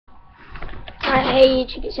Hey,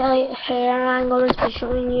 it's Elliot here, and I'm going to be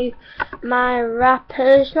showing you my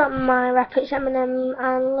rappers. Not my rap, it's Eminem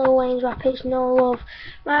and Lil Wayne's rap, it's No Love.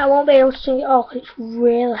 Right, I won't be able to sing it all because it's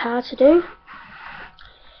really hard to do.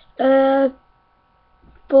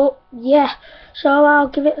 But yeah, so I'll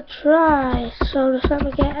give it a try. So just let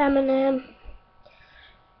me get Eminem.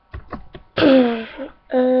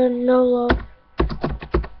 No Love.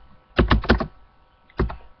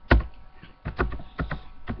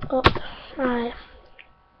 Oh, right.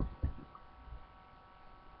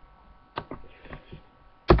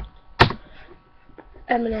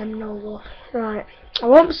 Eminem, No Love. Right. I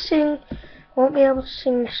won't be able to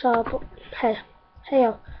sing this all, but hey,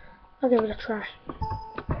 I'll give it a try.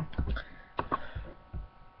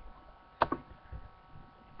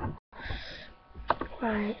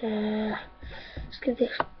 Right, let's give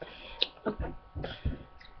this.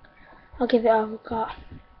 I'll give it all I've got.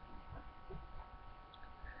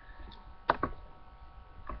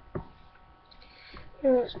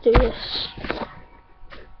 Let's do this.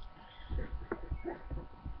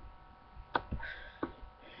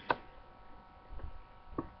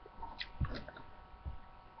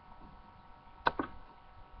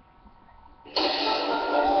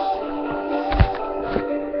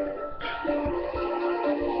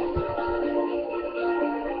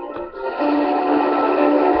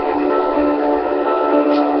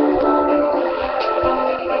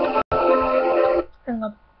 Hang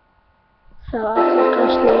on. Fell out of the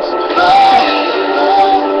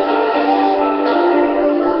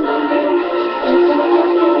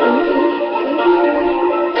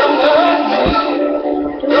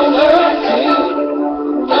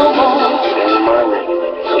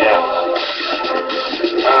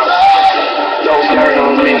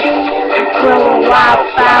Grow a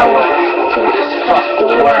wildflower to fuck the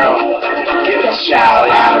world. Get a shout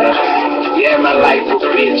louder. Yeah, my life a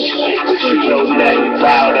bitch, but you know nothing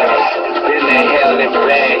about her. In the hell and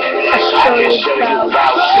back, I can show you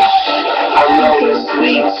vouchers. I'm rolling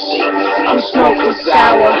sweets, I'm smoking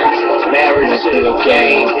sour. Married to the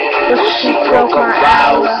game, but she broke my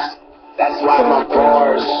hours. That's why my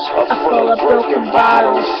bars are full of broken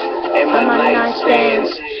bottles, and my nightstands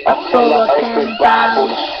are full of pen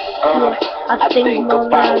bottles. I think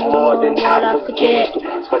more than what I forget,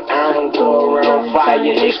 but I don't go around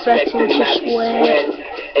fighting expecting to sweat.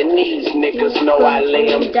 And these niggas know I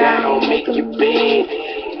lay them down, make you big.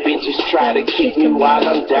 Bitches try to kick me while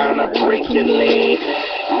I'm down, I break your leg.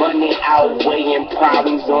 Money outweighing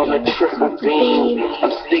problems on a triple beam.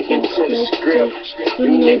 I'm sticking to the script, you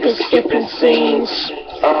niggas skipping scenes.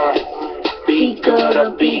 Be good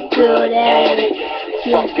or be good at it.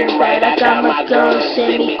 Fucking right, I got my gun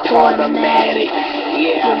semi-automatic.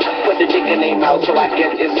 Yeah, put the dick in their mouth so I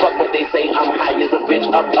can just fuck what they say. I'm high as a bitch,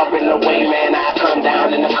 up in the way, man. I come down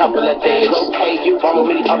in a couple of days. Okay, you want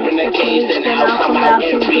me up in the cage, then I'll come out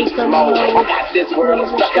in beast mode. I got this world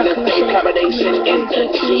stuck in the same combination into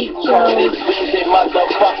cheap code. This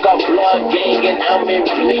motherfucker blood gang and I'm in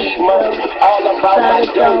bleed mode. All about my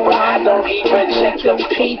dough, I don't even check the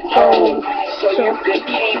people. So you can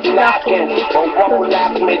keep knocking or won't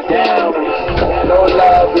lock me down. No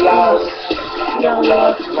love lost, no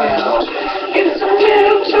love found. It's a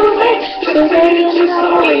little too late, today is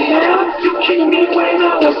only now. You kicked me when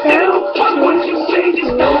I was down, but what you say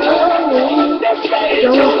is don't hurt me.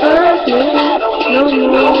 Don't hurt me, no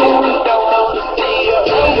more.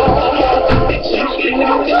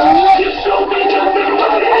 You showed me nothing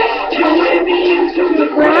but that. You led me into the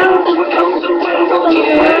ground. What comes around, don't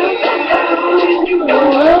hurt me,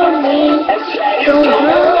 don't hurt me,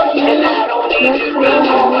 and I don't need you no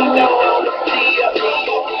more.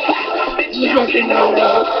 You just no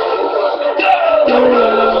love, no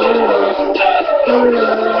love, no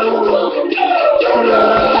love, no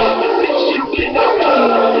love, and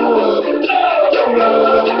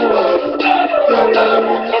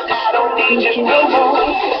I don't need you no more.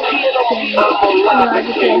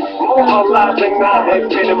 I'm alive and I have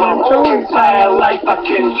been in my whole entire life. I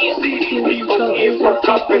can see people here fucked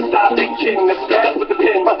up and stop thinking the stab with the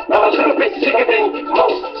pen. I'm a little bit sicker than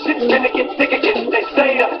most. Shit's gonna get thick again. They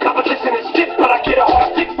say competition is shit, but I get a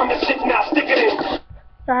hard stick from the shit and I stick it in.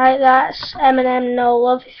 Right, that's Eminem, No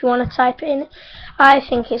Love, if you want to type it in. I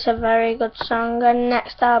think it's a very good song, and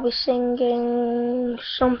next I'll be singing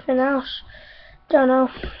something else. Don't know.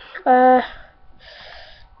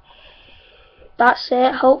 That's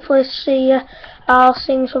it. Hopefully see you. I'll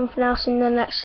sing something else in the next